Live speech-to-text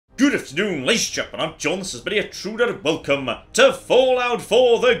Good afternoon, ladies and gentlemen, I'm John, this is Billy, a Truder. Welcome to Fallout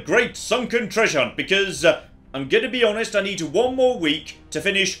 4, the Great Sunken Treasure Hunt, because I'm gonna be honest, I need one more week to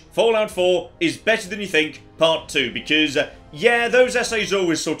finish Fallout 4 is Better Than You Think, Part 2, because, yeah, those essays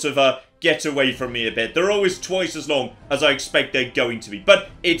always sort of, get away from me a bit. They're always twice as long as I expect they're going to be,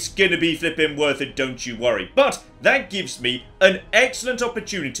 but it's gonna be flipping worth it, don't you worry. But that gives me an excellent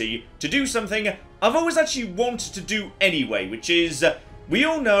opportunity to do something I've always actually wanted to do anyway, which is, we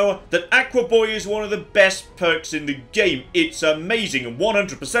all know that Aqua Boy is one of the best perks in the game. It's amazing, and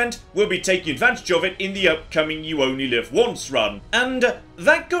 100% we'll be taking advantage of it in the upcoming You Only Live Once run. And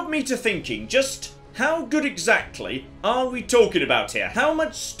that got me to thinking, just how good exactly are we talking about here? How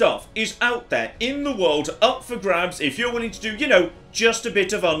much stuff is out there in the world up for grabs if you're willing to do, you know, just a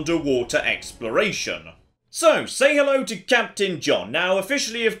bit of underwater exploration? So, say hello to Captain John. Now,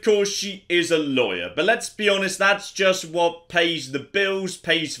 officially, of course, she is a lawyer, but let's be honest, that's just what pays the bills,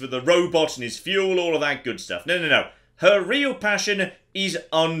 pays for the robot and his fuel, all of that good stuff. No. Her real passion is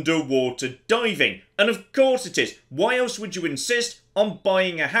underwater diving. And of course it is. Why else would you insist on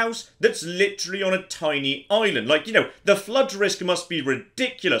buying a house that's literally on a tiny island? Like, you know, the flood risk must be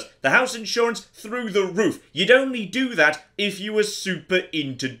ridiculous. The house insurance through the roof. You'd only do that if you were super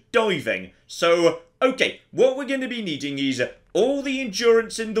into diving. So, okay, what we're going to be needing is all the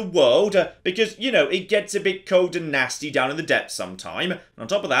endurance in the world, because, you know, it gets a bit cold and nasty down in the depths sometime. And on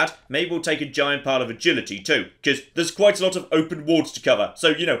top of that, maybe we'll take a giant pile of agility too, because there's quite a lot of open waters to cover. So,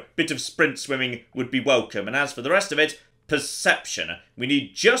 you know, a bit of sprint swimming would be welcome. And as for the rest of it, perception. We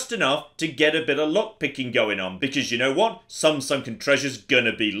need just enough to get a bit of lockpicking going on, because you know what? Some sunken treasure's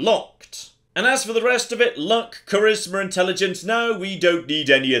gonna be locked. And as for the rest of it, luck, charisma, intelligence, no, we don't need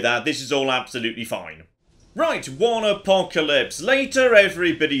any of that. This is all absolutely fine. Right, one apocalypse later,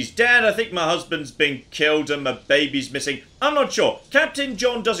 everybody's dead. I think my husband's been killed and my baby's missing. I'm not sure. Captain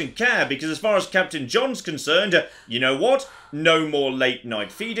John doesn't care, because as far as Captain John's concerned, you know what? No more late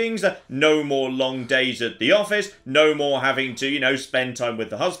night feedings, no more long days at the office, no more having to, you know, spend time with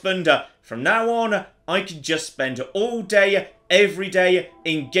the husband. From now on, I can just spend all day, every day,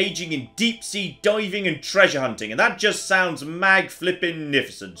 engaging in deep sea diving and treasure hunting. And that just sounds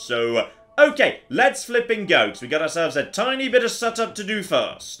mag-flippin'-nificent. So, okay, let's flipping go, because we got ourselves a tiny bit of setup to do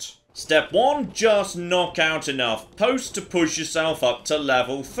first. Step 1, just knock out enough posts to push yourself up to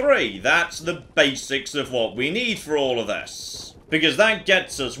level 3. That's the basics of what we need for all of this. Because that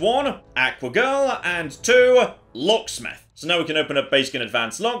gets us 1, Aqua Girl, and 2, Locksmith. So now we can open up basic and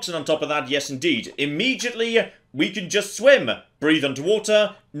advanced locks, and on top of that, yes indeed, immediately we can just swim, breathe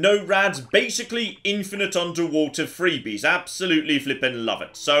underwater, no rads, basically infinite underwater freebies. Absolutely flippin' love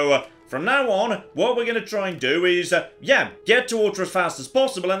it. So, from now on, what we're going to try and do is, get to water as fast as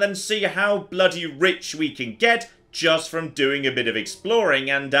possible and then see how bloody rich we can get just from doing a bit of exploring.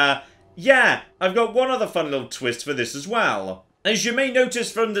 And, yeah, I've got one other fun little twist for this as well. As you may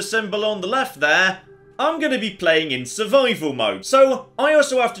notice from the symbol on the left there, I'm going to be playing in survival mode. So, I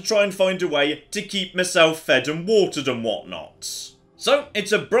also have to try and find a way to keep myself fed and watered and whatnot. So,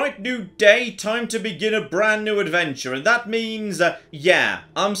 it's a bright new day, time to begin a brand new adventure, and that means, yeah,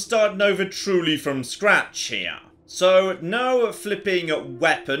 I'm starting over truly from scratch here. So, no flipping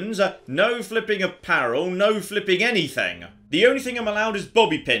weapons, no flipping apparel, no flipping anything. The only thing I'm allowed is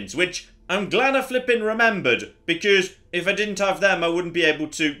bobby pins, which I'm glad I flipping remembered, because if I didn't have them, I wouldn't be able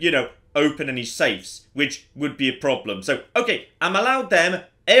to, you know, open any safes, which would be a problem. So, okay, I'm allowed them.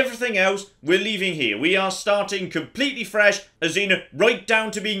 Everything else, we're leaving here. We are starting completely fresh, as in right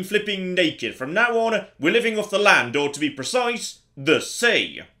down to being flipping naked. From now on, we're living off the land, or to be precise, the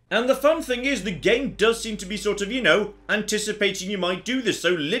sea. And the fun thing is, the game does seem to be sort of, you know, anticipating you might do this. So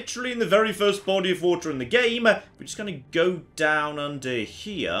literally in the very first body of water in the game, we're just going to go down under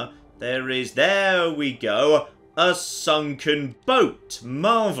here. There we go, a sunken boat.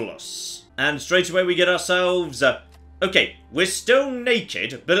 Marvellous. And straight away we get ourselves... okay, we're still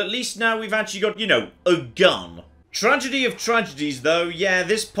naked, but at least now we've actually got, you know, a gun. Tragedy of tragedies, though, yeah,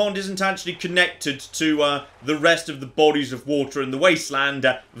 this pond isn't actually connected to the rest of the bodies of water in the wasteland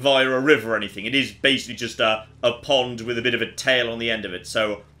via a river or anything. It is basically just a pond with a bit of a tail on the end of it.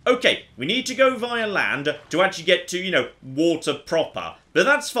 So, okay, we need to go via land to actually get to, you know, water proper. But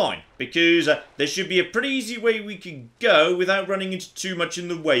that's fine, because there should be a pretty easy way we can go without running into too much in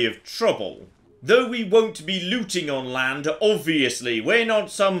the way of trouble. Though we won't be looting on land, obviously. We're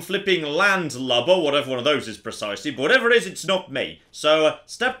not some flipping landlubber, whatever one of those is precisely, but whatever it is, it's not me. So,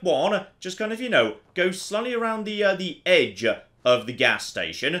 step 1, just kind of, you know, go slightly around the edge of the gas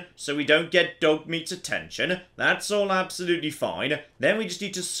station, so we don't get Dogmeat's attention. That's all absolutely fine. Then we just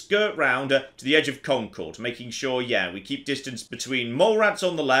need to skirt round to the edge of Concord, making sure, yeah, we keep distance between mole rats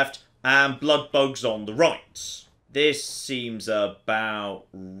on the left and blood bugs on the right. This seems about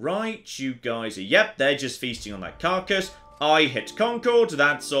right. You guys are, yep, they're just feasting on that carcass. I hit Concord,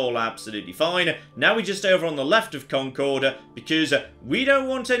 that's all absolutely fine. Now we just stay over on the left of Concord, because we don't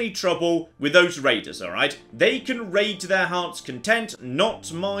want any trouble with those raiders, alright? They can raid to their heart's content,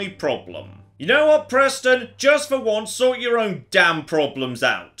 not my problem. You know what, Preston? Just for once, sort your own damn problems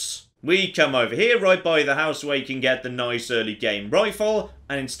out. We come over here, right by the house where you can get the nice early game rifle,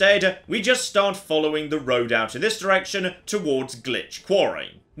 and instead, we just start following the road out in this direction towards Glitch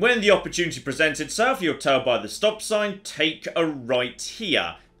Quarry. When the opportunity presents itself, you'll tell by the stop sign, take a right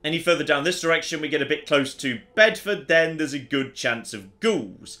here. Any further down this direction, we get a bit close to Bedford, then there's a good chance of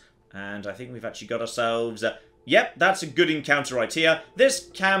ghouls. And I think we've actually got ourselves... yep, that's a good encounter right here. This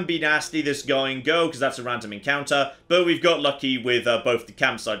can be nasty, this guy and girl, because that's a random encounter. But we've got lucky with both the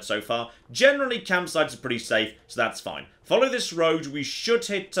campsites so far. Generally, campsites are pretty safe, so that's fine. Follow this road, we should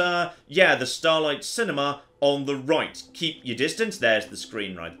hit, yeah, the Starlight Cinema on the right. Keep your distance, there's the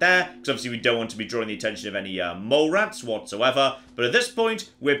screen right there, because obviously we don't want to be drawing the attention of any mole rats whatsoever. But at this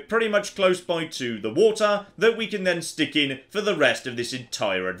point, we're pretty much close by to the water that we can then stick in for the rest of this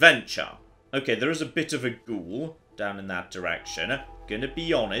entire adventure. Okay, there is a bit of a ghoul down in that direction. Gonna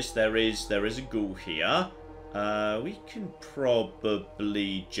be honest, there is a ghoul here. We can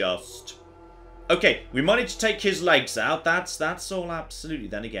probably just... okay, we might need to take his legs out. That's all absolutely.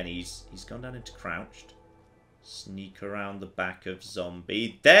 Then again, he's gone down into crouched. Sneak around the back of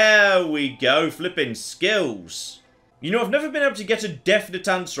zombie. There we go, flipping skills. You know, I've never been able to get a definite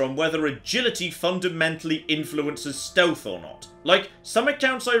answer on whether agility fundamentally influences stealth or not. Like, some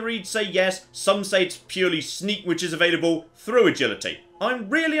accounts I read say yes, some say it's purely sneak which is available through agility. I'm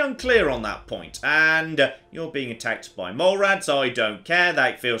really unclear on that point, and you're being attacked by mole rats, I don't care,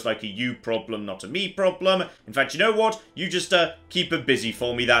 that feels like a you problem, not a me problem. In fact, you know what? You just keep it busy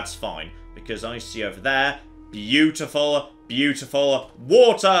for me, that's fine. Because I see over there, beautiful, beautiful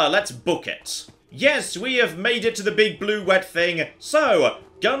water, let's book it. Yes, we have made it to the big blue wet thing, so,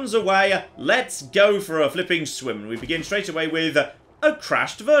 guns away, let's go for a flipping swim. And we begin straight away with a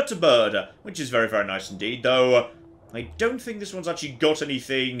crashed vertibird, which is very, very nice indeed, though I don't think this one's actually got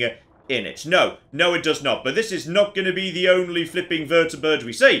anything in it. No, it does not, but this is not going to be the only flipping vertibird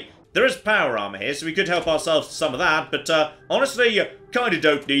we see. There is power armor here, so we could help ourselves to some of that, but honestly, kind of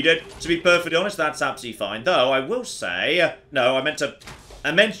don't need it. To be perfectly honest, that's absolutely fine, though I will say, no, I meant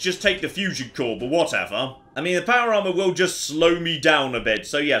to just take the fusion core, but whatever. I mean, the power armor will just slow me down a bit,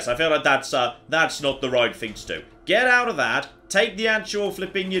 so yes, I feel like that's not the right thing to do. Get out of that, take the actual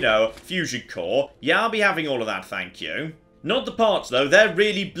flipping, you know, fusion core. Yeah, I'll be having all of that, thank you. Not the parts, though, they're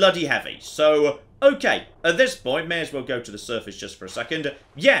really bloody heavy, so... okay, at this point, may as well go to the surface just for a second.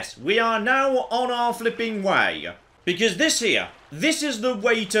 Yes, we are now on our flipping way. Because this is the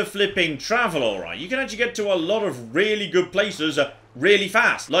way to flipping travel, alright? You can actually get to a lot of really good places really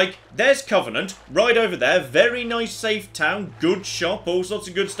fast. Like, there's Covenant, right over there. Very nice, safe town, good shop, all sorts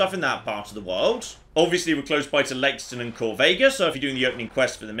of good stuff in that part of the world. Obviously, we're close by to Lexington and Corvega, so if you're doing the opening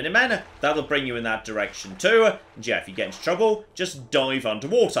quest for the Minutemen, that'll bring you in that direction too. And yeah, if you get into trouble, just dive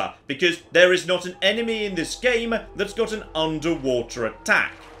underwater, because there is not an enemy in this game that's got an underwater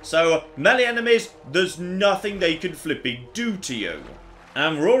attack. So, melee enemies, there's nothing they can flipping do to you.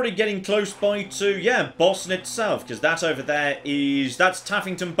 And we're already getting close by to, yeah, Boston itself, because that over there that's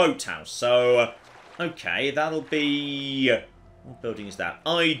Taffington Boathouse. So, okay, that'll be... what building is that?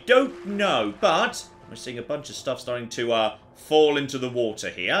 I don't know, but we're seeing a bunch of stuff starting to fall into the water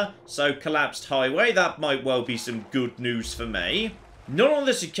here. So, collapsed highway, that might well be some good news for me. Not on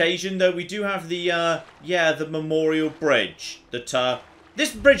this occasion, though, we do have the, yeah, the Memorial Bridge. That,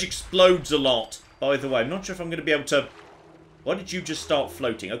 this bridge explodes a lot, by the way. I'm not sure if I'm going to be able to... why did you just start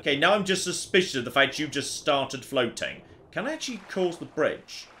floating? Okay, now I'm just suspicious of the fact you just started floating. Can I actually cause the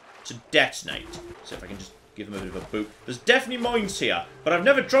bridge to detonate? So if I can just give them a bit of a boot. There's definitely mines here, but I've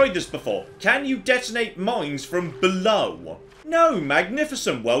never tried this before. Can you detonate mines from below? No,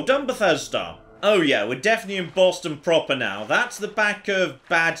 magnificent. Well done, Bethesda. Oh yeah, we're definitely in Boston proper now. That's the back of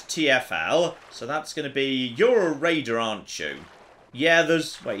Bad TFL. So that's going to be... you're a raider, aren't you? Yeah,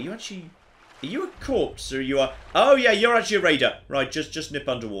 there's... wait, you actually... are you a corpse, or are you a... oh, yeah, you're actually a raider. Right, just nip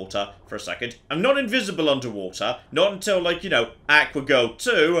underwater for a second. I'm not invisible underwater. Not until, like, you know, Aqua Girl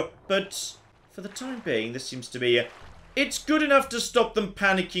 2. But for the time being, this seems to be... it's good enough to stop them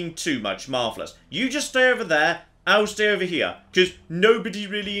panicking too much. Marvellous. You just stay over there. I'll stay over here. Because nobody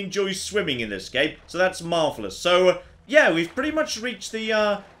really enjoys swimming in this game. So that's marvellous. So, yeah, we've pretty much reached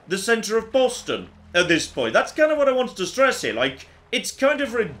the centre of Boston at this point. That's kind of what I wanted to stress here. Like, it's kind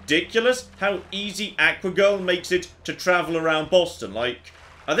of ridiculous how easy Aquagirl makes it to travel around Boston. Like,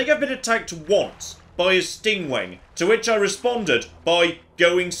 I think I've been attacked once by a stingwing, to which I responded by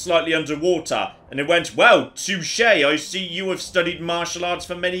going slightly underwater. And it went, well, touche, I see you have studied martial arts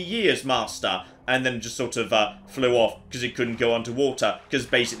for many years, master. And then just sort of flew off because it couldn't go underwater, because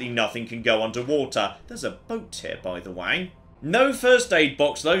basically nothing can go underwater. There's a boat here, by the way. No first aid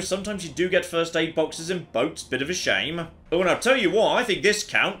box, though. Sometimes you do get first aid boxes in boats. Bit of a shame. Oh, and I'll tell you what, I think this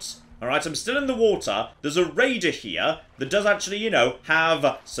counts. Alright, I'm still in the water. There's a raider here that does actually, you know,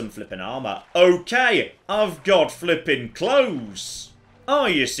 have some flipping armor. Okay, I've got flipping clothes. Oh,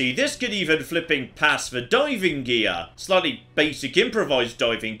 you see, this could even flipping pass for diving gear. Slightly basic improvised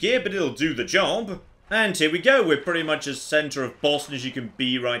diving gear, but it'll do the job. And here we go, we're pretty much as centre of Boston as you can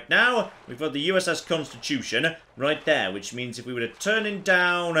be right now. We've got the USS Constitution right there, which means if we were to turn in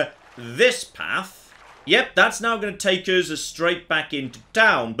down this path, yep, that's now going to take us straight back into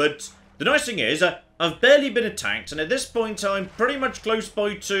town. But the nice thing is, I've barely been attacked, and at this point I'm pretty much close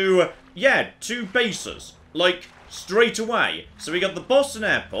by to, yeah, 2 bases. Like, straight away. So we got the Boston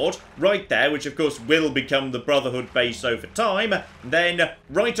Airport right there, which of course will become the Brotherhood base over time. Then,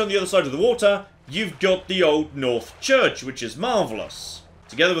 right on the other side of the water, you've got the Old North Church, which is marvellous.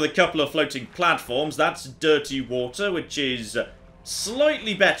 Together with a couple of floating platforms, that's dirty water, which is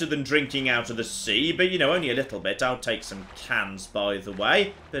slightly better than drinking out of the sea, but, you know, only a little bit. I'll take some cans, by the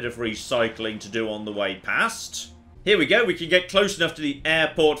way. Bit of recycling to do on the way past. Here we go, we can get close enough to the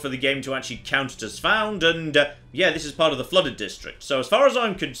airport for the game to actually count it as found, and, yeah, this is part of the flooded district. So as far as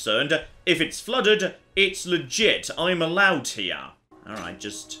I'm concerned, if it's flooded, it's legit. I'm allowed here. Alright,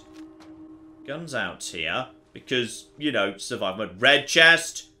 just guns out here, because, you know, survival mode. Red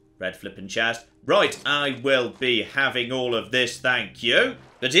chest, red flipping chest. Right, I will be having all of this, thank you.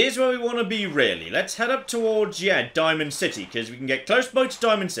 But here's where we want to be, really. Let's head up towards, yeah, Diamond City, because we can get close by to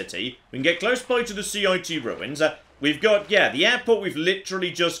Diamond City. We can get close by to the CIT ruins. We've got, yeah, the airport we've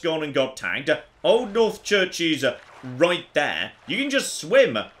literally just gone and got tagged. Old North Church is right there. You can just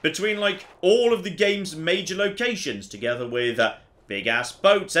swim between, like, all of the game's major locations, together with big-ass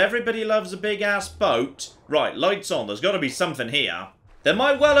boats. Everybody loves a big-ass boat. Right, lights on. There's got to be something here. There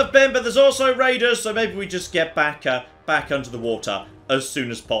might well have been, but there's also raiders, so maybe we just get back under the water as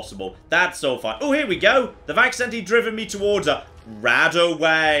soon as possible. That's all fine. Oh, here we go. They've accidentally driven me towards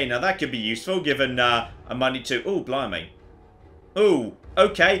Radaway. Now, that could be useful, given I might need to... Oh, blimey. Oh,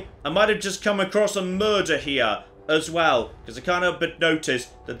 okay. I might have just come across a murder here as well, because I can't help but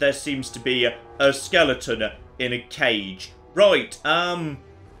notice that there seems to be a skeleton in a cage. Right,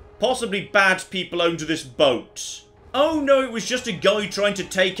 possibly bad people owned this boat. Oh no, it was just a guy trying to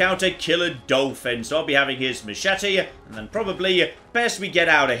take out a killer dolphin, so I'll be having his machete, and then probably best we get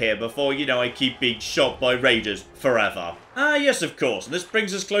out of here before, you know, I keep being shot by raiders forever. Ah, yes, of course, and this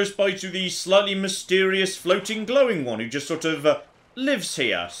brings us close by to the slightly mysterious floating glowing one who just sort of lives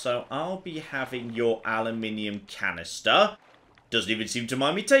here. So I'll be having your aluminium canister. Doesn't even seem to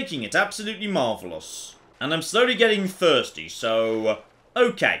mind me taking it, absolutely marvellous. And I'm slowly getting thirsty, so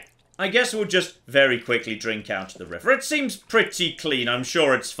okay. I guess we'll just very quickly drink out of the river. It seems pretty clean. I'm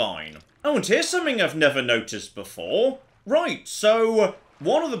sure it's fine. Oh, and here's something I've never noticed before. Right, so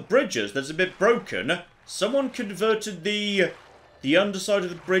one of the bridges that's a bit broken, someone converted the underside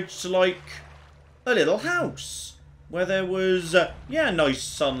of the bridge to, like, a little house. Where there was, yeah, a nice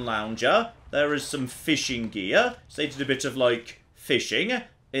sun lounger. There is some fishing gear. So they did a bit of, like, fishing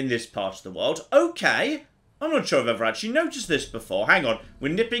in this part of the world. Okay. I'm not sure I've ever actually noticed this before. Hang on,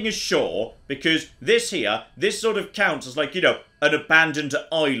 we're nipping ashore because this here, this sort of counts as, like, you know, an abandoned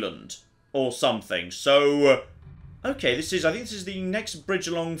island or something. So, okay, this is, I think this is the next bridge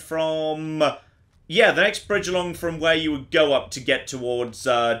along from, yeah, the next bridge along from where you would go up to get towards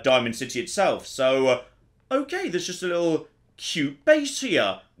Diamond City itself. So, okay, there's just a little cute base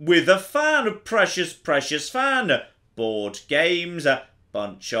here with a fan, a precious, precious fan. Board games,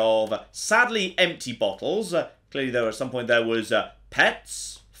 bunch of sadly empty bottles. Clearly there at some point there was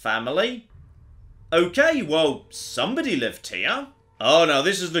pets, family. Okay, well, somebody lived here. Oh, now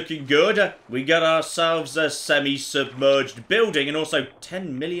this is looking good. We got ourselves a semi-submerged building and also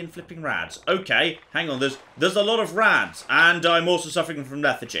 10 million flipping rads. Okay, hang on, there's a lot of rads, and I'm also suffering from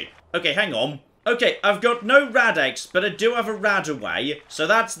lethargy. Okay, hang on. Okay, I've got no rad eggs, but I do have a radaway, so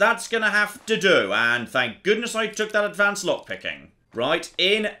that's gonna have to do, and thank goodness I took that advanced lockpicking. Right,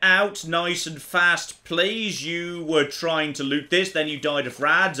 in, out, nice and fast, please. You were trying to loot this, then you died of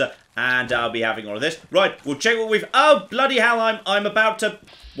rads, and I'll be having all of this. Right, we'll check what we've... Oh, bloody hell, I'm about to...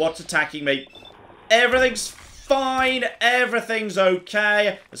 What's attacking me? Everything's fine. Everything's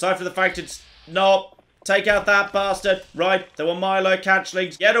okay. Aside from the fact it's not. Take out that bastard. Right, there were Milo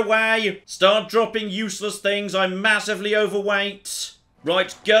catchlings. Get away. Start dropping useless things. I'm massively overweight.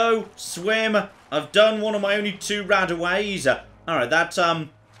 Right, go. Swim. I've done one of my only 2 radaways. Alright,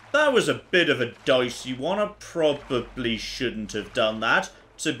 that was a bit of a dicey one. I probably shouldn't have done that,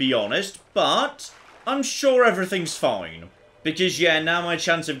 to be honest. But I'm sure everything's fine. Because, yeah, now my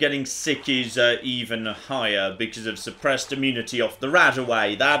chance of getting sick is even higher because of suppressed immunity off the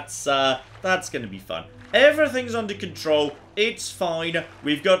radaway. That's going to be fun. Everything's under control. It's fine.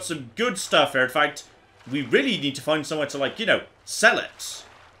 We've got some good stuff here. In fact, we really need to find somewhere to, like, you know, sell it.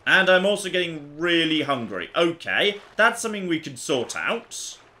 And I'm also getting really hungry. Okay, that's something we can sort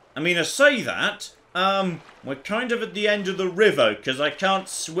out. I mean, I say that, we're kind of at the end of the river because I can't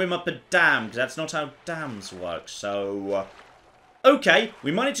swim up a dam because that's not how dams work, so... Okay,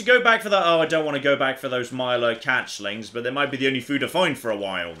 we might need to go back for that. Oh, I don't want to go back for those Milo catchlings, but they might be the only food I find for a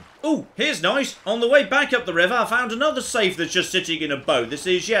while. Oh, here's nice. On the way back up the river, I found another safe that's just sitting in a boat. This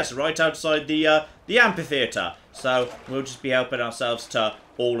is, yes, right outside the amphitheatre. So, we'll just be helping ourselves to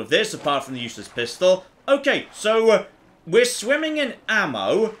all of this, apart from the useless pistol. Okay, so, we're swimming in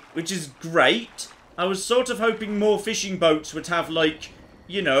ammo, which is great. I was sort of hoping more fishing boats would have, like,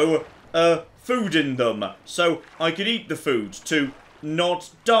 you know, food in them, so I could eat the food to not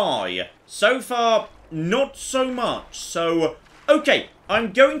die. So far, not so much. So, okay,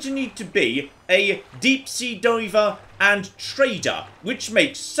 I'm going to need to be a deep-sea diver and trader, which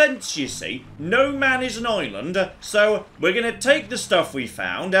makes sense, you see. No man is an island, so we're going to take the stuff we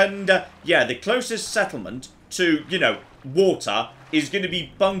found, and, yeah, the closest settlement to, you know, water is going to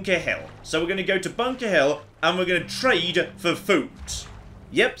be Bunker Hill. So we're going to go to Bunker Hill, and we're going to trade for food.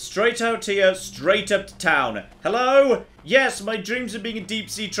 Yep, straight out here, straight up to town. Hello? Yes, my dreams of being a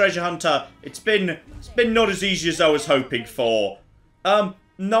deep-sea treasure hunter. It's been not as easy as I was hoping for.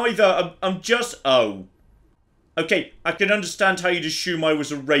 Neither. I'm just... Oh. Okay, I can understand how you'd assume I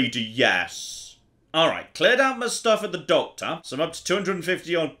was a raider, yes. Alright, cleared out my stuff at the doctor, so I'm up to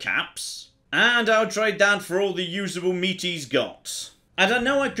 250 on caps. And I'll trade that for all the usable meat he's got. And I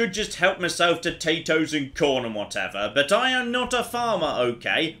know I could just help myself to potatoes and corn and whatever, but I am not a farmer,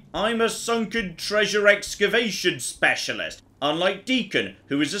 okay? I'm a sunken treasure excavation specialist. Unlike Deacon,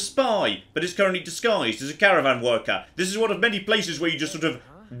 who is a spy, but is currently disguised as a caravan worker. This is one of many places where you just sort of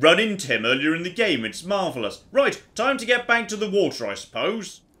run into him earlier in the game. It's marvellous. Right, time to get back to the water, I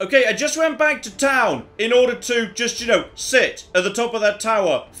suppose. Okay, I just went back to town in order to just, you know, sit at the top of that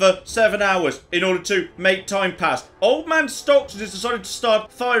tower for 7 hours in order to make time pass. Old man Stockton has decided to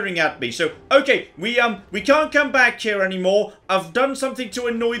start firing at me. So, okay, we can't come back here anymore. I've done something to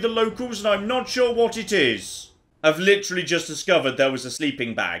annoy the locals and I'm not sure what it is. I've literally just discovered there was a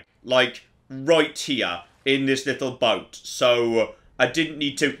sleeping bag, like, right here in this little boat. So, I didn't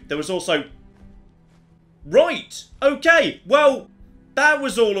need to. There was also... Right, okay, well... That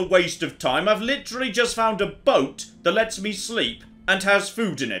was all a waste of time. I've literally just found a boat that lets me sleep and has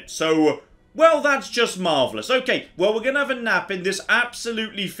food in it. So, well, that's just marvellous. Okay, well, we're going to have a nap in this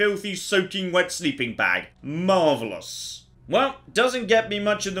absolutely filthy, soaking wet sleeping bag. Marvellous. Well, doesn't get me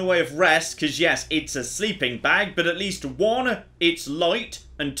much in the way of rest, because yes, it's a sleeping bag, but at least one, it's light,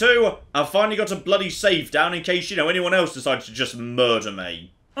 and two, I've finally got a bloody save down in case, you know, anyone else decides to just murder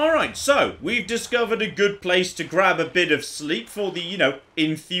me. Alright, so, we've discovered a good place to grab a bit of sleep for the, you know,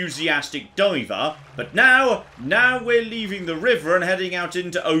 enthusiastic diver. But now we're leaving the river and heading out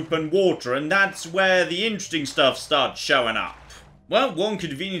into open water, and that's where the interesting stuff starts showing up. Well, one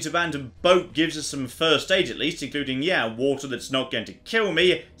convenient abandoned boat gives us some first aid at least, including, yeah, water that's not going to kill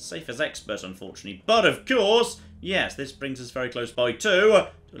me. Safe as expert, unfortunately. But, of course, yes, this brings us very close by to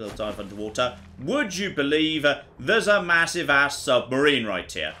a little dive underwater. Would you believe there's a massive-ass submarine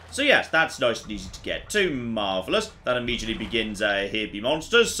right here? So yes, that's nice and easy to get to. Marvellous. That immediately begins Here Be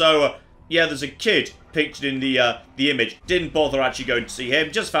Monsters. So, yeah, there's a kid pictured in the image. Didn't bother actually going to see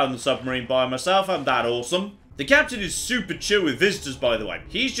him. Just found the submarine by myself. I'm that awesome. The captain is super chill with visitors, by the way.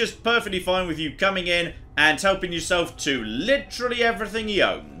 He's just perfectly fine with you coming in and helping yourself to literally everything he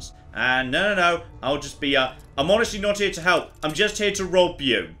owns. And no, I'll just be, I'm honestly not here to help. I'm just here to rob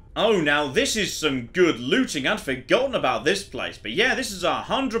you. Oh, now this is some good looting. I'd forgotten about this place. But yeah, this is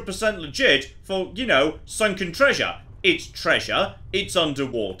 100% legit for, you know, sunken treasure. It's treasure. It's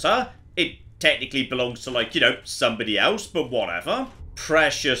underwater. It technically belongs to, like, you know, somebody else, but whatever.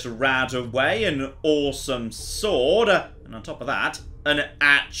 Precious radaway, an awesome sword. And on top of that, an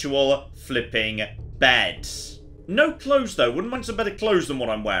actual flipping bed. No clothes, though. Wouldn't mind some better clothes than what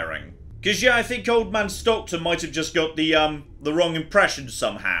I'm wearing. Because, yeah, I think old man Stockton might have just got the wrong impression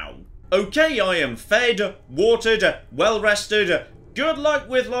somehow. Okay, I am fed, watered, well-rested. Good luck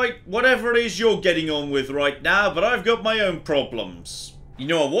with, like, whatever it is you're getting on with right now, but I've got my own problems. You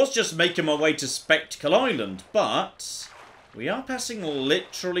know, I was just making my way to Spectacle Island, but we are passing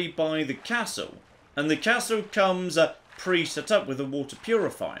literally by the castle. And the castle comes pre-set up with a water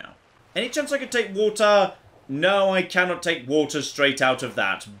purifier. Any chance I could take water? No, I cannot take water straight out of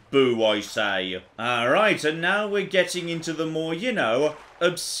that. Boo, I say. Alright, and now we're getting into the more, you know,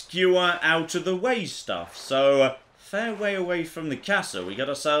 obscure, out-of-the-way stuff. So, fair way away from the castle. We got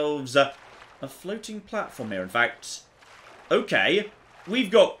ourselves a floating platform here. In fact, okay,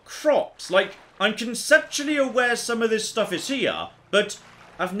 we've got crops. Like, I'm conceptually aware some of this stuff is here, but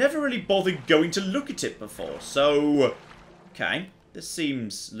I've never really bothered going to look at it before. So, okay, this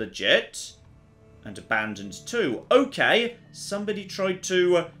seems legit. And abandoned too. Okay, somebody tried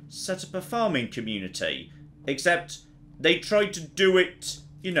to set up a farming community. Except they tried to do it,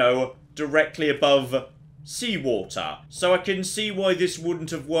 you know, directly above seawater. So I can see why this wouldn't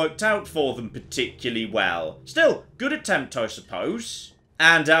have worked out for them particularly well. Still, good attempt, I suppose.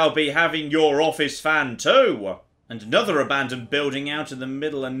 And I'll be having your office fan too. And another abandoned building out in the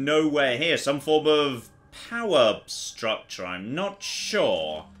middle of nowhere here. Some form of power structure, I'm not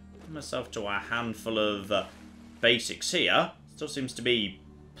sure. Myself to a handful of basics here. Still seems to be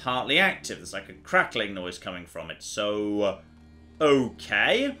partly active. There's like a crackling noise coming from it. So,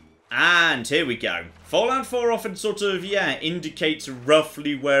 okay. And here we go. Fallout 4 often sort of, yeah, indicates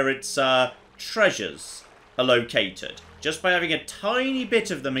roughly where its treasures are located. Just by having a tiny bit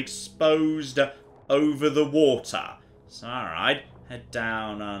of them exposed over the water. So, alright. Head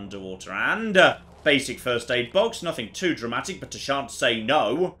down underwater and basic first aid box, nothing too dramatic, but I shan't say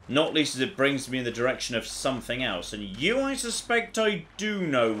no. Not least as it brings me in the direction of something else. And you, I suspect I do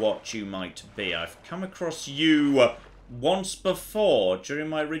know what you might be. I've come across you once before during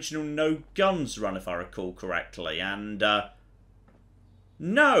my original No Guns run, if I recall correctly. And,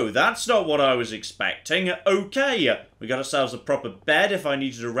 no, that's not what I was expecting. Okay, we got ourselves a proper bed if I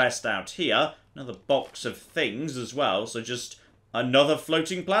needed to rest out here. Another box of things as well, so just another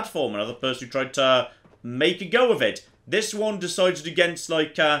floating platform, another person who tried to make a go of it. This one decided against,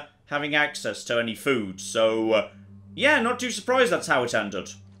 like, having access to any food. So, yeah, not too surprised that's how it ended.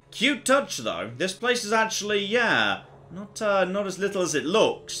 Cute touch, though. This place is actually, yeah, not as little as it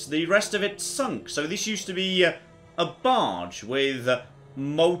looks. The rest of it's sunk. So this used to be a barge with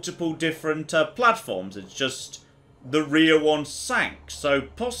multiple different platforms. It's just the rear one sank. So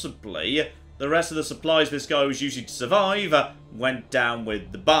possibly the rest of the supplies this guy was using to survive went down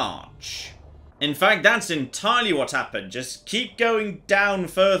with the barge. In fact, that's entirely what happened. Just keep going down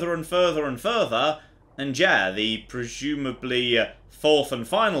further and further and further. And yeah, the presumably fourth and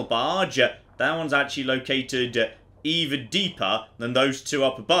final barge, that one's actually located even deeper than those two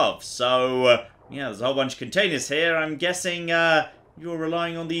up above. So, yeah, there's a whole bunch of containers here. I'm guessing you're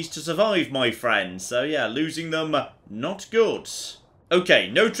relying on these to survive, my friend. So yeah, losing them, not good.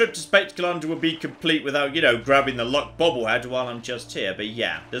 Okay, no trip to Spectacle Island would be complete without, you know, grabbing the luck bobblehead while I'm just here. But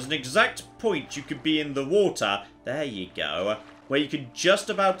yeah, there's an exact point you could be in the water, there you go, where you could just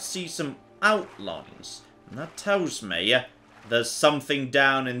about see some outlines. And that tells me there's something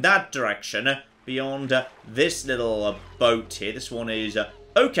down in that direction beyond this little boat here. This one is,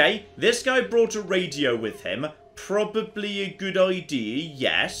 okay, this guy brought a radio with him. Probably a good idea,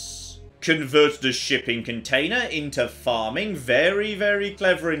 yes. Converted a shipping container into farming. Very, very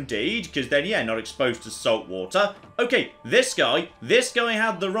clever indeed. Because then, yeah, not exposed to salt water. Okay, this guy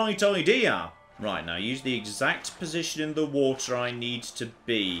had the right idea. Right, now use the exact position in the water I need to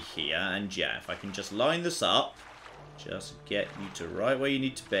be here. And yeah, if I can just line this up. Just get you to right where you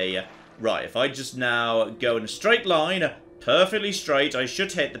need to be. Right, if I just now go in a straight line, perfectly straight, I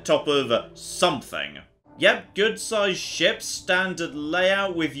should hit the top of something. Yep, good-sized ship, standard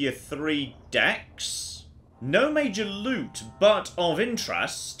layout with your 3 decks. No major loot, but of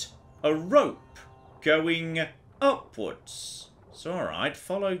interest, a rope going upwards. So, alright,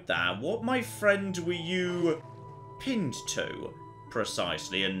 followed that. What, my friend, were you pinned to,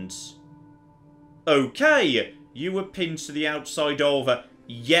 precisely? And, okay, you were pinned to the outside of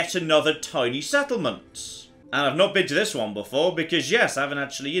yet another tiny settlement. And I've not been to this one before, because, yes, I haven't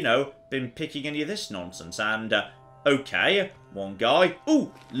actually, you know, been picking any of this nonsense. And, okay, one guy.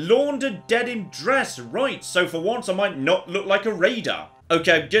 Ooh, laundered denim dress. Right, so for once I might not look like a raider.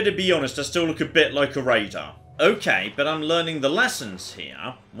 Okay, I'm gonna be honest, I still look a bit like a raider. Okay, but I'm learning the lessons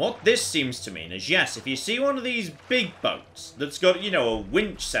here. What this seems to mean is, yes, if you see one of these big boats that's got, you know, a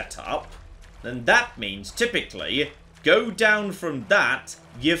winch set up, then that means, typically, go down from that,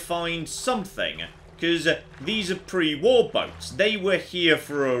 you find something. because these are pre-war boats. They were here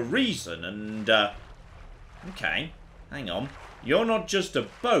for a reason, and, okay, hang on. You're not just a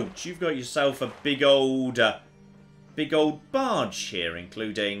boat, you've got yourself a big old barge here,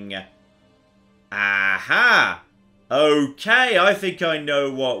 including... Aha! Okay, I think I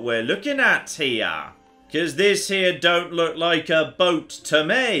know what we're looking at here. Because this here don't look like a boat to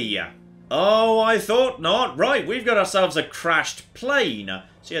me. Oh, I thought not. Right, we've got ourselves a crashed plane.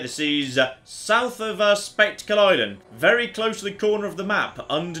 So yeah, this is south of Spectacle Island. Very close to the corner of the map,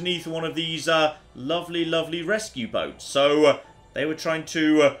 underneath one of these lovely, lovely rescue boats. So they were trying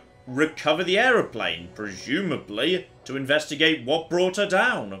to recover the aeroplane, presumably to investigate what brought her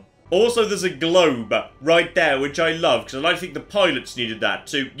down. Also, there's a globe right there, which I love, because I think the pilots needed that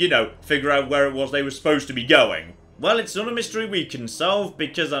to, you know, figure out where it was they were supposed to be going. Well, it's not a mystery we can solve,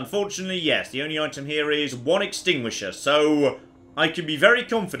 because unfortunately, yes, the only item here is one extinguisher, so I can be very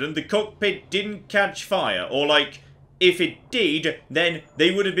confident the cockpit didn't catch fire, or like, if it did, then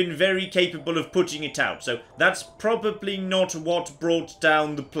they would have been very capable of putting it out, so that's probably not what brought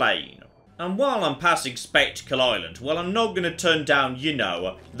down the plane. And while I'm passing Spectacle Island, well, I'm not going to turn down, you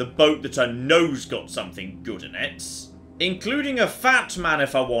know, the boat that I know's got something good in it. Including a fat man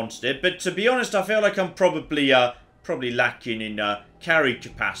if I wanted it, but to be honest, I feel like I'm probably lacking in carry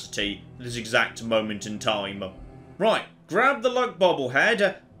capacity at this exact moment in time. Right, grab the luck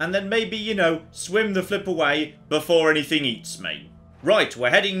bobblehead, and then maybe, you know, swim the flip away before anything eats me. Right,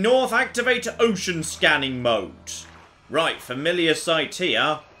 we're heading north, activate ocean scanning mode. Right, familiar sight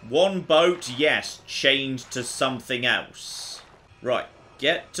here. One boat, yes, chained to something else. Right,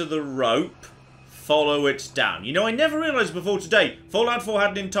 get to the rope, follow it down. You know, I never realised before today, Fallout 4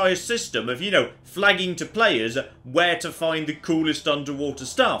 had an entire system of, you know, flagging to players where to find the coolest underwater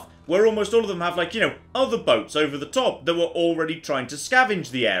stuff. Where almost all of them have, like, you know, other boats over the top that were already trying to scavenge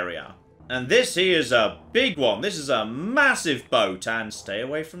the area. And this here's a big one. This is a massive boat. And stay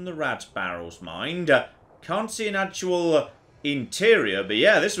away from the rat barrels, mind. Can't see an actual... interior, but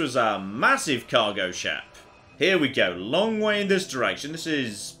yeah, this was a massive cargo ship. Here we go, long way in this direction. This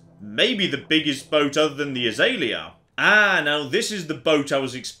is maybe the biggest boat other than the Azalea. Ah, now this is the boat I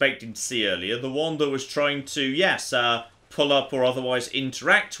was expecting to see earlier, the one that was trying to, yes, pull up or otherwise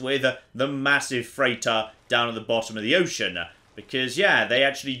interact with the massive freighter down at the bottom of the ocean. Because, yeah, they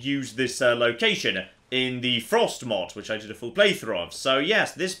actually used this location in the Frost mod, which I did a full playthrough of. So,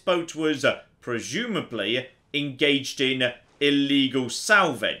 yes, this boat was presumably engaged in illegal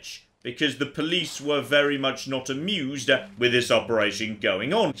salvage, because the police were very much not amused with this operation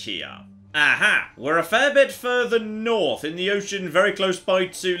going on here. Aha! We're a fair bit further north in the ocean, very close by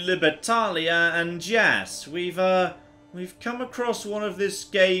to Libertalia, and yes, we've come across one of this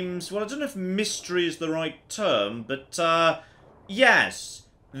game's, well, I don't know if mystery is the right term, but, yes,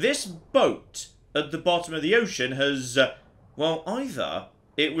 this boat at the bottom of the ocean has, well, either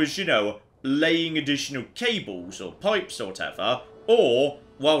it was, you know, laying additional cables or pipes or whatever, or,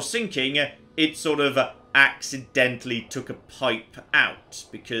 while sinking, it sort of accidentally took a pipe out,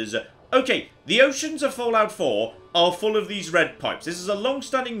 because, okay, the oceans of Fallout 4 are full of these red pipes. This is a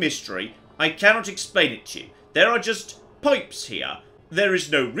long-standing mystery. I cannot explain it to you. There are just pipes here. There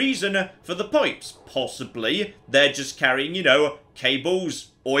is no reason for the pipes. Possibly, they're just carrying, you know,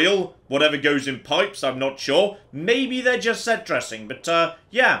 cables, oil, whatever goes in pipes, I'm not sure. Maybe they're just set dressing, but,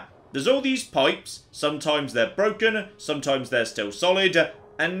 yeah. There's all these pipes, sometimes they're broken, sometimes they're still solid,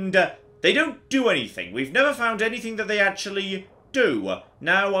 and they don't do anything. We've never found anything that they actually do.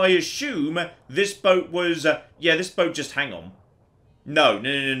 Now, I assume this boat was, yeah, this boat just, hang on.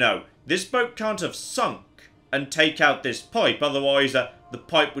 No. This boat can't have sunk and take out this pipe, otherwise the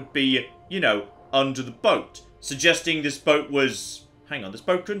pipe would be, you know, under the boat. Suggesting this boat was, hang on, this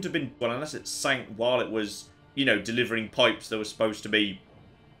boat couldn't have been, well, unless it sank while it was, you know, delivering pipes that were supposed to be...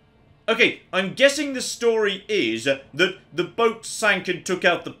 Okay, I'm guessing the story is that the boat sank and took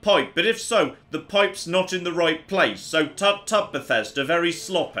out the pipe, but if so, the pipe's not in the right place, so tut-tut Bethesda, very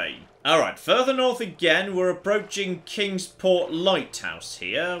sloppy. Alright, further north again, we're approaching Kingsport Lighthouse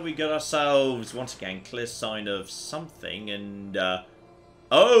here. We got ourselves, once again, clear sign of something, and,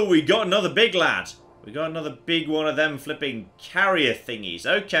 oh, we got another big lad. We got another big one of them flipping carrier thingies.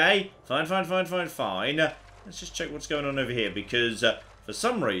 Okay, fine. Let's just check what's going on over here, because... for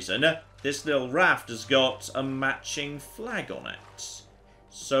some reason, this little raft has got a matching flag on it.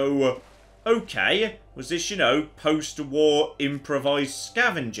 So, okay, was this, you know, post-war improvised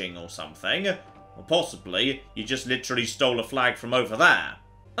scavenging or something? Or possibly, you just literally stole a flag from over there.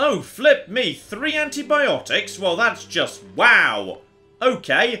 Oh, flip me, 3 antibiotics? Well, that's just wow!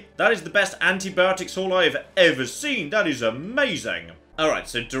 Okay, that is the best antibiotics haul I have ever seen. That is amazing. Alright,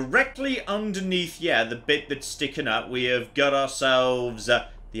 so directly underneath, yeah, the bit that's sticking up, we have got ourselves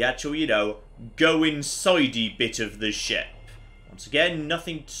the actual, you know, go inside-y bit of the ship. Once again,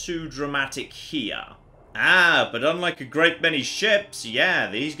 nothing too dramatic here. Ah, but unlike a great many ships, yeah,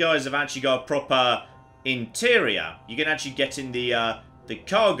 these guys have actually got a proper interior. You can actually get in the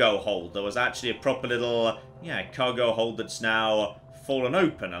cargo hold. There was actually a proper little, yeah, cargo hold that's now fallen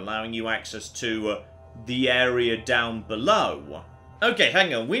open, allowing you access to the area down below. Okay,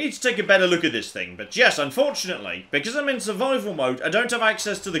 hang on, we need to take a better look at this thing, but yes, unfortunately, because I'm in survival mode, I don't have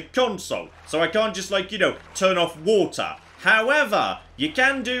access to the console, so I can't just, like, you know, turn off water. However, you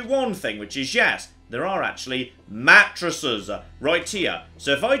can do one thing, which is, yes, there are actually mattresses right here.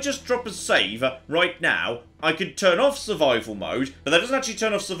 So if I just drop a save right now, I could turn off survival mode, but that doesn't actually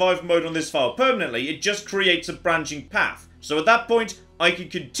turn off survival mode on this file permanently, it just creates a branching path. So at that point, I can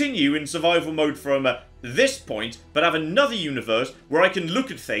continue in survival mode from this point, but have another universe where I can look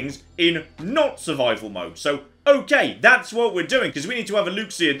at things in not survival mode. So, okay, that's what we're doing, because we need to have a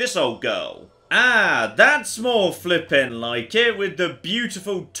look-see at this old girl. Ah, that's more flippin' like it, with the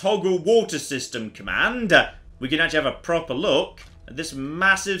beautiful toggle water system command. We can actually have a proper look at this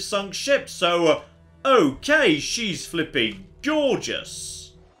massive sunk ship, so, okay, she's flipping gorgeous.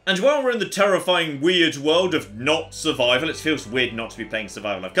 And while we're in the terrifying, weird world of not survival, it feels weird not to be playing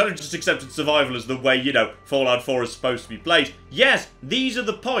survival. I've kind of just accepted survival as the way, you know, Fallout 4 is supposed to be played. Yes, these are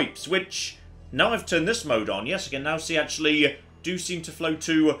the pipes, which, now I've turned this mode on, yes, I can now see actually do seem to flow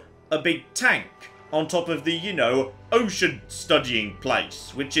to a big tank on top of the, you know, ocean studying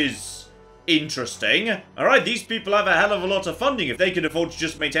place, which is interesting. Alright, these people have a hell of a lot of funding. If they can afford to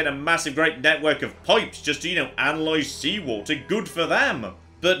just maintain a massive, great network of pipes just to, you know, analyze seawater, good for them.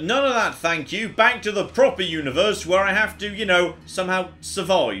 But none of that, thank you. Back to the proper universe where I have to, you know, somehow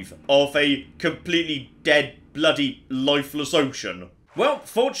survive off a completely dead, bloody, lifeless ocean. Well,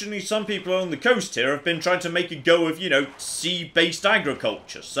 fortunately, some people on the coast here have been trying to make a go of, you know, sea-based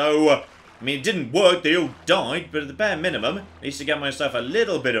agriculture. So, I mean, it didn't work, they all died, but at the bare minimum, at least to get myself a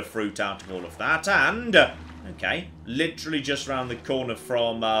little bit of fruit out of all of that. And, okay, literally just around the corner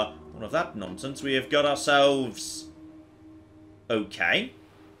from all of that nonsense, we have got ourselves... Okay.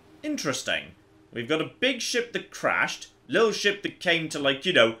 Interesting. We've got a big ship that crashed, little ship that came to, like,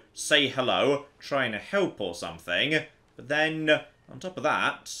 you know, say hello, trying to help or something. But then, on top of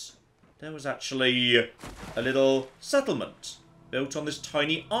that, there was actually a little settlement built on this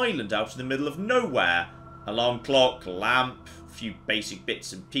tiny island out in the middle of nowhere. Alarm clock, lamp, a few basic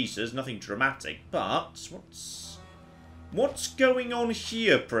bits and pieces, nothing dramatic. But, what's going on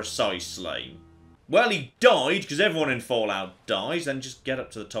here precisely? Well, he died, because everyone in Fallout dies. Then just get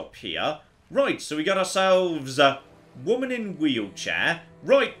up to the top here. Right, so we got ourselves a woman in wheelchair.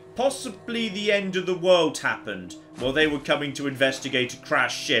 Right, possibly the end of the world happened while they were coming to investigate a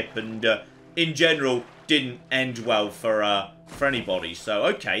crashed ship, and in general didn't end well for anybody. So,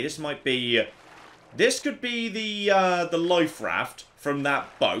 okay, this might be... this could be the life raft from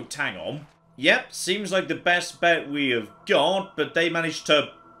that boat. Hang on. Yep, seems like the best bet we have got, but they managed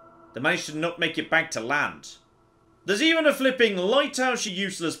to not make it back to land. There's even a flipping lighthouse, you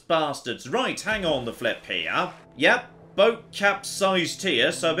useless bastards. Right, hang on the flip here. Yep, boat capsized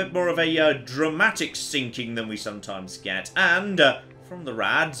here, so a bit more of a dramatic sinking than we sometimes get. And, from the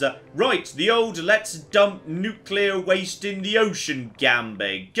rads, right, the old let's dump nuclear waste in the ocean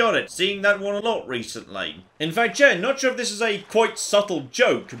gambit. Got it, seeing that one a lot recently. In fact, yeah, not sure if this is a quite subtle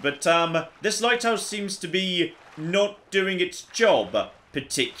joke, but this lighthouse seems to be not doing its job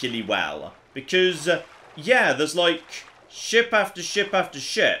particularly well, because yeah, there's like ship after ship after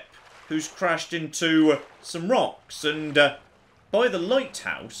ship who's crashed into some rocks, and by the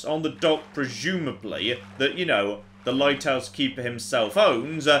lighthouse on the dock, presumably, that, you know, the lighthouse keeper himself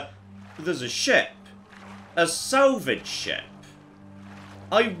owns, there's a ship, a salvage ship.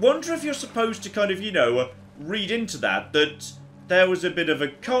 I wonder if you're supposed to kind of, you know, read into that there was a bit of a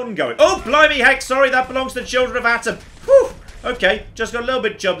con going. Oh, blimey, heck, sorry, that belongs to the children of Atom. Whew. Okay, just got a little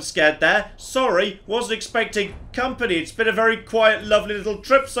bit jump scared there. Sorry, wasn't expecting company. It's been a very quiet, lovely little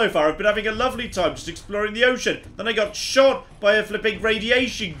trip so far. I've been having a lovely time just exploring the ocean. Then I got shot by a flipping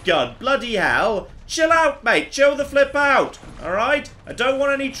radiation gun. Bloody hell. Chill out, mate. Chill the flip out. Alright? I don't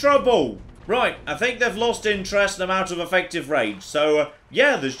want any trouble. Right, I think they've lost interest and I'm out of effective range. So,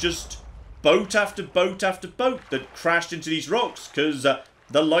 yeah, there's just boat after boat after boat that crashed into these rocks because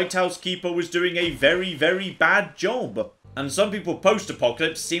the lighthouse keeper was doing a very, very bad job. And some people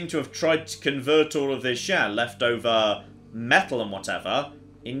post-apocalypse seem to have tried to convert all of this, yeah, leftover metal and whatever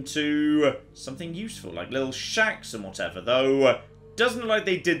into something useful, like little shacks and whatever, though doesn't look like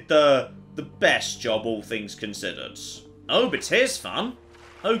they did the best job, all things considered. Oh, but here's fun.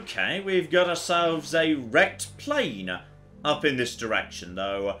 Okay, we've got ourselves a wrecked plane up in this direction,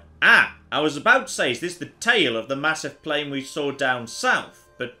 though. Ah, I was about to say, is this the tail of the massive plane we saw down south?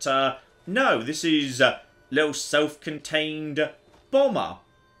 But, no, this is a little self-contained bomber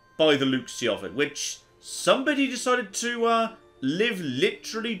by the looks of it, which somebody decided to, live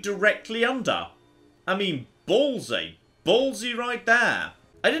literally directly under. I mean, ballsy. Ballsy right there.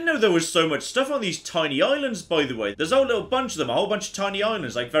 I didn't know there was so much stuff on these tiny islands, by the way. There's a whole little bunch of them, a whole bunch of tiny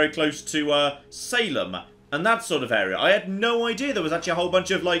islands, like very close to Salem and that sort of area. I had no idea there was actually a whole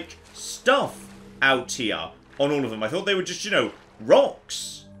bunch of, like, stuff out here on all of them. I thought they were just, you know,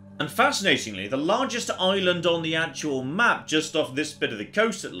 rocks. And fascinatingly, the largest island on the actual map, just off this bit of the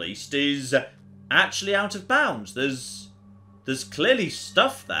coast at least, is actually out of bounds. There's clearly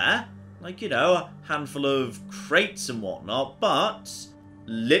stuff there, like, you know, a handful of crates and whatnot, but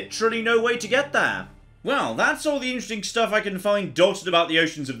literally no way to get there. Well, that's all the interesting stuff I can find dotted about the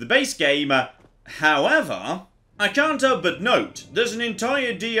oceans of the base game. However, I can't help but note there's an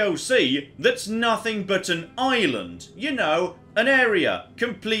entire DLC that's nothing but an island. You know, an area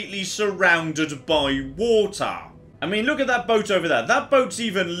completely surrounded by water. I mean, look at that boat over there. That boat's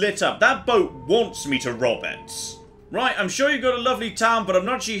even lit up. That boat wants me to rob it. Right, I'm sure you've got a lovely town, but I'm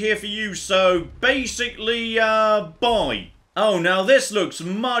not actually here for you, so basically, bye. Oh, now this looks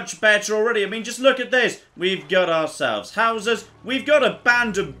much better already. I mean, just look at this. We've got ourselves houses. We've got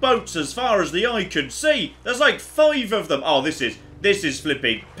abandoned boats as far as the eye could see. There's like 5 of them. Oh, this is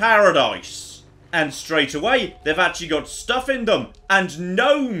flipping paradise. And straight away, they've actually got stuff in them. And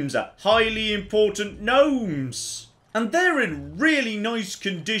gnomes. Highly important gnomes. And they're in really nice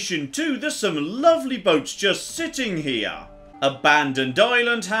condition too. There's some lovely boats just sitting here. Abandoned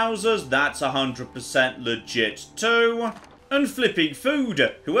island houses. That's 100% legit too. And flipping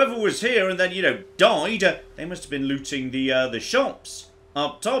food. Whoever was here and then, you know, died, they must have been looting the shops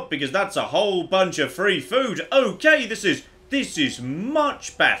up top, because that's a whole bunch of free food. Okay, this is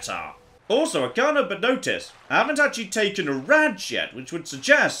much better. Also, I can't help but notice, I haven't actually taken a rad yet, which would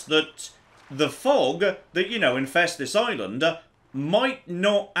suggest that the fog that, you know, infests this island might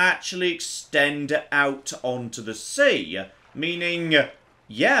not actually extend out onto the sea. Meaning,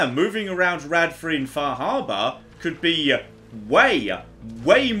 yeah, moving around rad-free in Far Harbor could be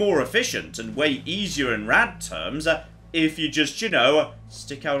way more efficient and way easier in rad terms if you just, you know,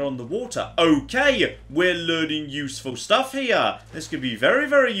 stick out on the water. Okay, we're learning useful stuff here. This could be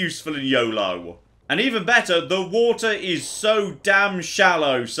very useful in YOLO. And even better, the water is so damn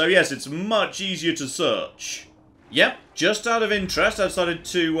shallow, so yes, it's much easier to search. Yep, just out of interest, I decided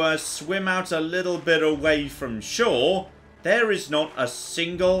to swim out a little bit away from shore. There is not a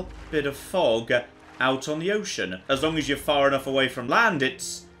single bit of fog out on the ocean. As long as you're far enough away from land,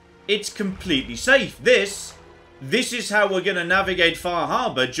 it's completely safe. This is how we're going to navigate Far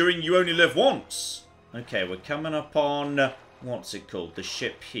Harbor during You Only Live Once. Okay, we're coming up on, what's it called? The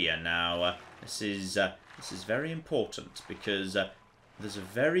ship here now. This is very important because there's a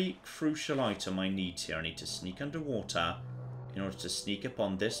very crucial item I need here. I need to sneak underwater in order to sneak up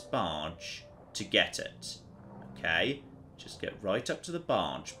on this barge to get it. Okay? Just get right up to the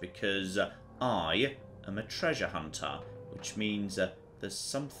barge because I am a treasure hunter, which means there's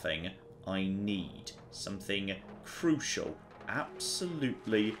something I need. Something crucial.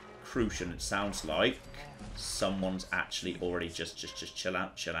 Absolutely crucial. It sounds like someone's actually already just chill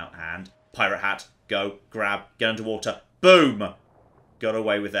out, hand. Pirate hat, go, grab, get underwater. Boom! Got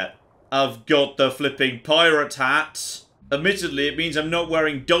away with that. I've got the flipping pirate hat. Admittedly, it means I'm not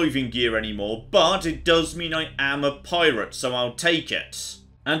wearing diving gear anymore, but it does mean I am a pirate, so I'll take it.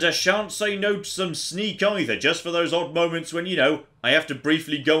 And I shan't say no to some sneak either, just for those odd moments when, you know, I have to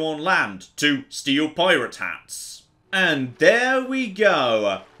briefly go on land to steal pirate hats. And there we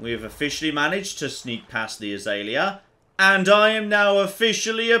go. We have officially managed to sneak past the Azalea, and I am now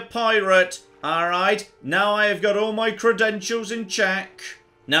officially a pirate. Alright, now I have got all my credentials in check.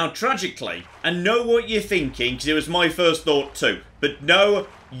 Now, tragically, I know what you're thinking, because it was my first thought too, but no,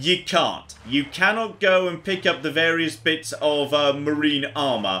 you can't. You cannot go and pick up the various bits of marine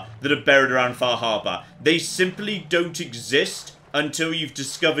armor that are buried around Far Harbor. They simply don't exist until you've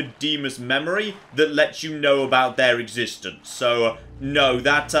discovered Dima's memory that lets you know about their existence. So, no,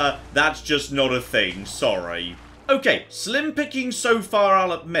 that's just not a thing. Sorry. Okay, slim picking so far,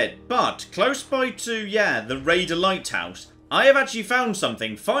 I'll admit, but close by to, yeah, the Raider Lighthouse, I have actually found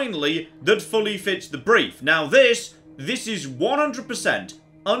something, finally, that fully fits the brief. Now this is 100%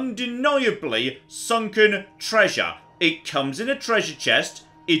 undeniably sunken treasure. It comes in a treasure chest,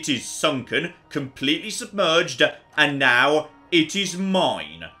 it is sunken, completely submerged, and now it is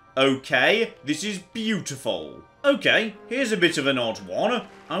mine. Okay? This is beautiful. Okay, here's a bit of an odd one.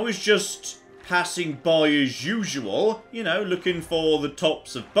 I was just passing by as usual, you know, looking for the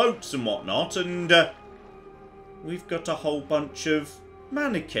tops of boats and whatnot, and we've got a whole bunch of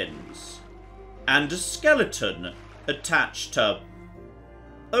mannequins. And a skeleton attached to...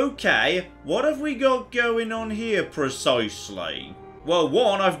 Okay, what have we got going on here precisely? Well,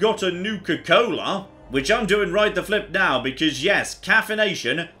 one, I've got a Nuka-Cola, which I'm doing right the flip now, because yes,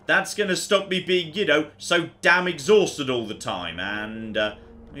 caffeination, that's gonna stop me being, you know, so damn exhausted all the time, and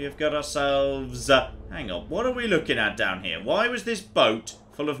we have got ourselves... hang on, what are we looking at down here? Why was this boat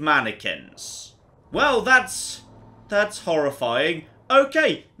full of mannequins? Well, that's horrifying.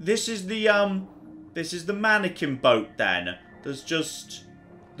 Okay, this is the mannequin boat then. There's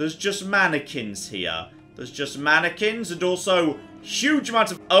just mannequins here. There's just mannequins and also huge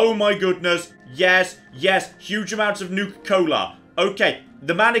amounts of... Oh my goodness. Yes, yes, huge amounts of Nuka-Cola. Okay,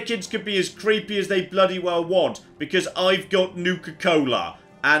 the mannequins could be as creepy as they bloody well want because I've got Nuka-Cola.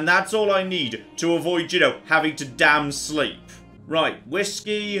 And that's all I need to avoid, you know, having to damn sleep. Right,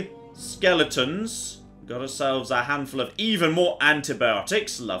 whiskey, skeletons. Got ourselves a handful of even more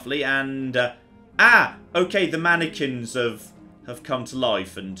antibiotics. Lovely. And, okay, the mannequins have come to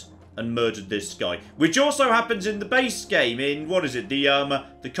life and murdered this guy. Which also happens in the base game in, what is it,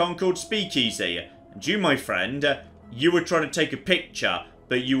 the Concord Speakeasy. And you, my friend, you were trying to take a picture,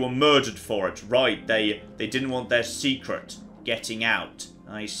 but you were murdered for it. Right, they didn't want their secret getting out.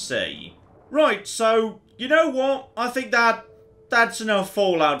 I see. Right, so, you know what? I think that's enough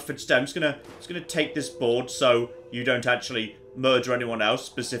Fallout for today. I'm just gonna take this board so you don't actually murder anyone else,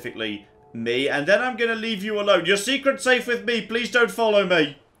 specifically me, and then I'm gonna leave you alone. Your secret's safe with me. Please don't follow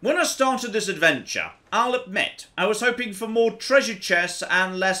me. When I started this adventure, I'll admit, I was hoping for more treasure chests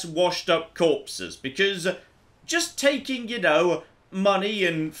and less washed up corpses, because just taking, you know, money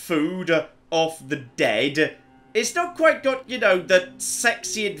and food off the dead, it's not quite got, you know, that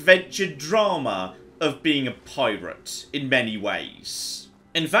sexy adventure drama of being a pirate in many ways.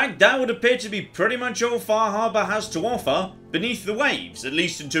 In fact, that would appear to be pretty much all Far Harbor has to offer beneath the waves, at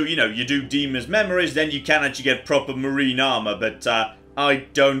least until, you know, you do Demon's Memories, then you can actually get proper marine armor, but I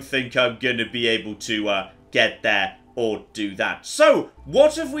don't think I'm gonna be able to get there or do that. So,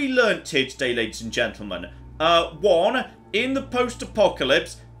 what have we learnt here today, ladies and gentlemen? One, in the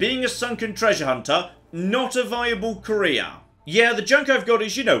post-apocalypse, being a sunken treasure hunter, not a viable career. Yeah, the junk I've got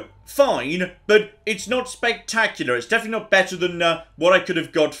is, you know, fine, but it's not spectacular. It's definitely not better than what I could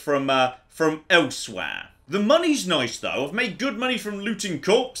have got from elsewhere. The money's nice, though. I've made good money from looting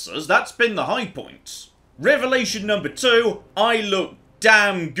corpses. That's been the high point. Revelation number 2, I look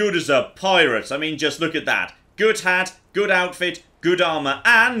damn good as a pirate. I mean, just look at that. Good hat, good outfit, good armor,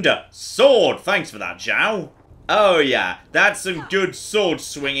 and sword. Thanks for that, Zhao. Oh yeah, that's some good sword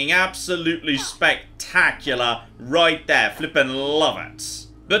swinging. Absolutely spectacular right there. Flippin' love it.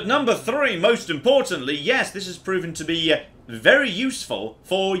 But number 3, most importantly, yes, this has proven to be very useful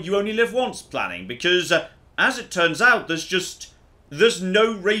for You Only Live Once planning, because as it turns out, there's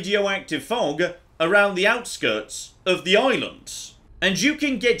no radioactive fog around the outskirts of the island. And you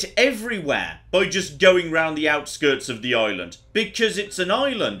can get everywhere by just going round the outskirts of the island. Because it's an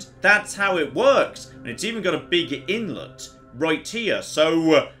island. That's how it works. And it's even got a big inlet right here.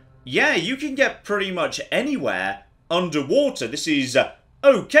 So, yeah, you can get pretty much anywhere underwater. This is,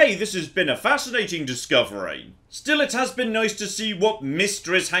 okay, this has been a fascinating discovery. Still, it has been nice to see what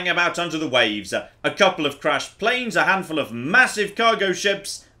mysteries hang about under the waves. A couple of crashed planes, a handful of massive cargo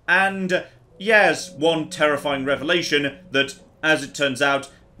ships, and, yes, one terrifying revelation that... As it turns out,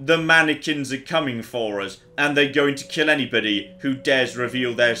 the mannequins are coming for us, and they're going to kill anybody who dares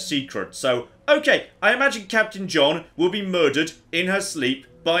reveal their secret. So, okay, I imagine Captain John will be murdered in her sleep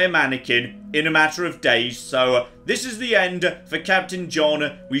by a mannequin in a matter of days. So, this is the end for Captain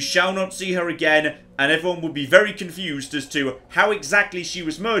John. We shall not see her again, and everyone will be very confused as to how exactly she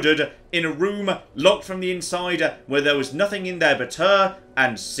was murdered in a room locked from the inside where there was nothing in there but her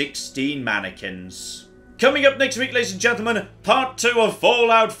and 16 mannequins. Coming up next week, ladies and gentlemen, part 2 of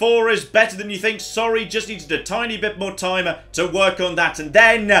Fallout 4 is better than you think. Sorry, just needed a tiny bit more time to work on that. And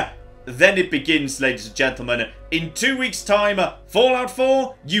then it begins, ladies and gentlemen. In 2 weeks' time, Fallout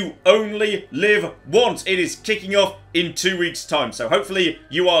 4, You Only Live Once. It is kicking off in 2 weeks' time. So hopefully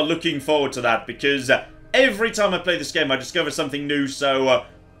you are looking forward to that, because every time I play this game, I discover something new. So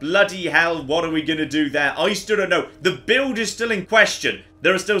bloody hell, what are we going to do there? I still don't know. The build is still in question.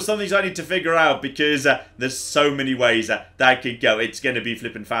 There are still some things I need to figure out, because there's so many ways that could go. It's going to be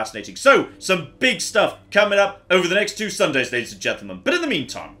flipping fascinating. So, some big stuff coming up over the next 2 Sundays, ladies and gentlemen. But in the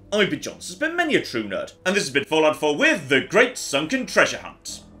meantime, I've been John. This has been many a true nerd. And this has been Fallout 4 with the Great Sunken Treasure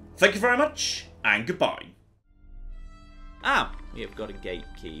Hunt. Thank you very much, and goodbye. Ah, we have got a gate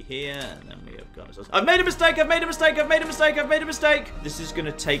key here, and then we have got... I've made a mistake, I've made a mistake, I've made a mistake, I've made a mistake! This is going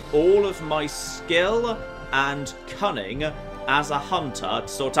to take all of my skill and cunning as a hunter to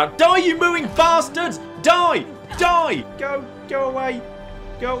sort out... Die, you mooing bastards! Die! Die! Go away.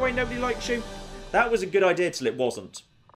 Go away, nobody likes you. That was a good idea till it wasn't.